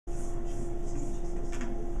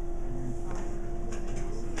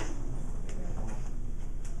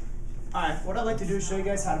Alright, what I'd like to do is show you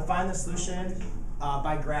guys how to find the solution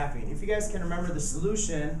by graphing. If you guys can remember, the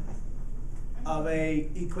solution of a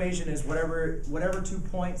equation is whatever 2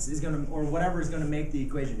 points is going to, or whatever is going to make the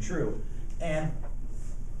equation true. And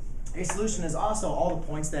a solution is also all the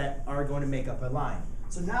points that are going to make up a line.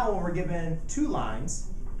 So now when we're given 2 lines,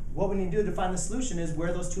 what we need to do to find the solution is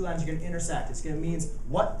where those 2 lines are going to intersect. It's going to mean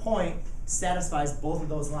what point satisfies both of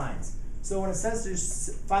those lines. So when it says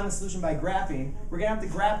to find the solution by graphing, we're going to have to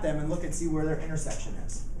graph them and look and see where their intersection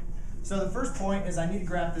is. So the first point is I need to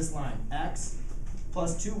graph this line, x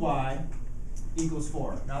plus 2y equals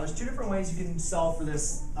 4. Now there's 2 different ways you can solve for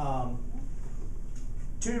this, 2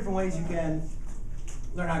 different ways you can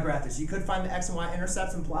learn how to graph this. You could find the x and y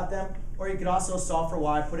intercepts and plot them, or you could also solve for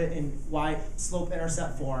y, put it in y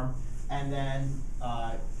slope-intercept form, and then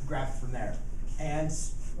graph it from there. And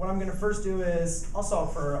what I'm going to first do is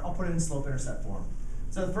I'll put it in slope-intercept form.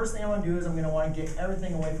 So the first thing I want to do is I'm going to want to get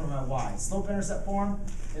everything away from my y. Slope-intercept form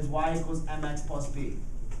is y equals mx plus b.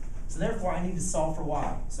 So therefore I need to solve for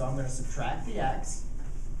y. So I'm going to subtract the x,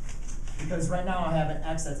 because right now I have an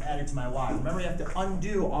x that's added to my y. Remember, you have to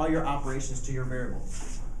undo all your operations to your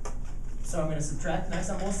variables. So I'm going to subtract an x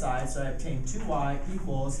on both sides, so I obtain 2y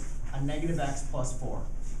equals a negative x plus 4.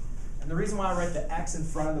 And the reason why I write the x in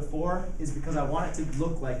front of the 4 is because I want it to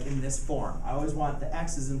look like in this form. I always want the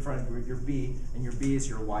x's in front of your b, and your b is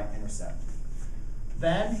your y-intercept.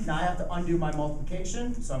 Then, now I have to undo my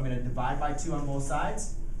multiplication, so I'm going to divide by 2 on both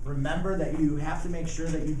sides. Remember that you have to make sure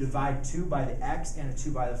that you divide 2 by the x and a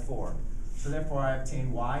 2 by the 4. So therefore I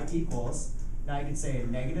obtain y equals, now you can say a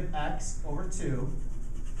negative x over 2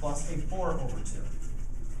 plus a 4 over 2.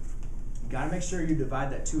 You got to make sure you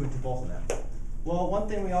divide that 2 into both of them. Well, one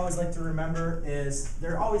thing we always like to remember is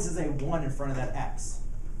there always is a 1 in front of that x.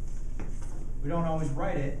 We don't always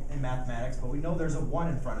write it in mathematics, but we know there's a 1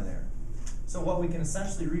 in front of there. So what we can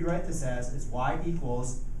essentially rewrite this as is y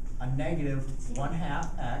equals a negative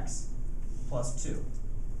 1/2 x plus 2.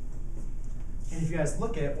 And if you guys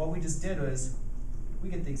look at what we just did is we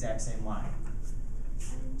get the exact same line.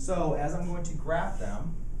 So as I'm going to graph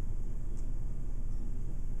them,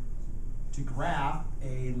 to graph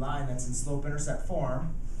a line that's in slope-intercept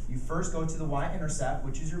form, you first go to the y-intercept,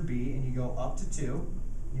 which is your b, and you go up to 2.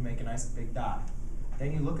 You make a nice big dot.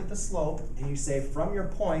 Then you look at the slope, and you say from your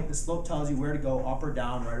point, the slope tells you where to go, up or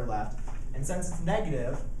down, right or left. And since it's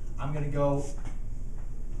negative, I'm going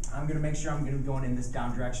to make sure I'm going to be going in this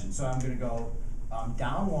down direction. So I'm going to go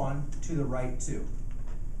down 1 to the right 2.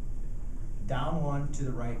 Down 1 to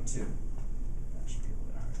the right 2. That should be a little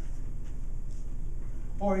bit harder.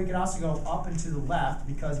 Or you can also go up and to the left,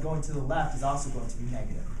 because going to the left is also going to be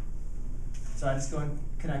negative. So I just go and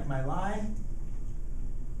connect my line,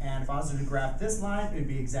 and if I was to graph this line, it would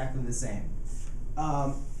be exactly the same.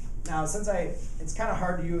 Now, since it's kind of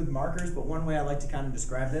hard to use with markers, but one way I like to kind of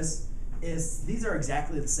describe this is these are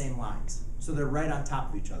exactly the same lines. So they're right on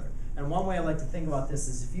top of each other. And one way I like to think about this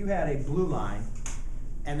is if you had a blue line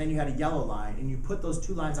and then you had a yellow line and you put those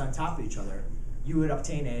 2 lines on top of each other, you would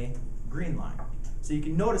obtain a green line. So you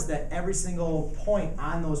can notice that every single point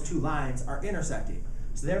on those 2 lines are intersecting.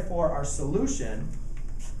 So therefore our solution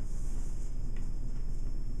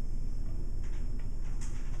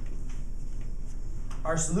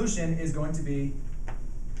is going to be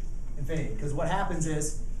infinity. Because what happens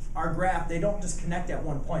is our graph, they don't just connect at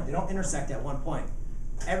one point. They don't intersect at one point.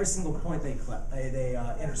 Every single point they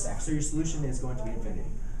intersect. So your solution is going to be infinity.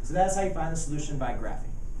 So that's how you find the solution by graphing.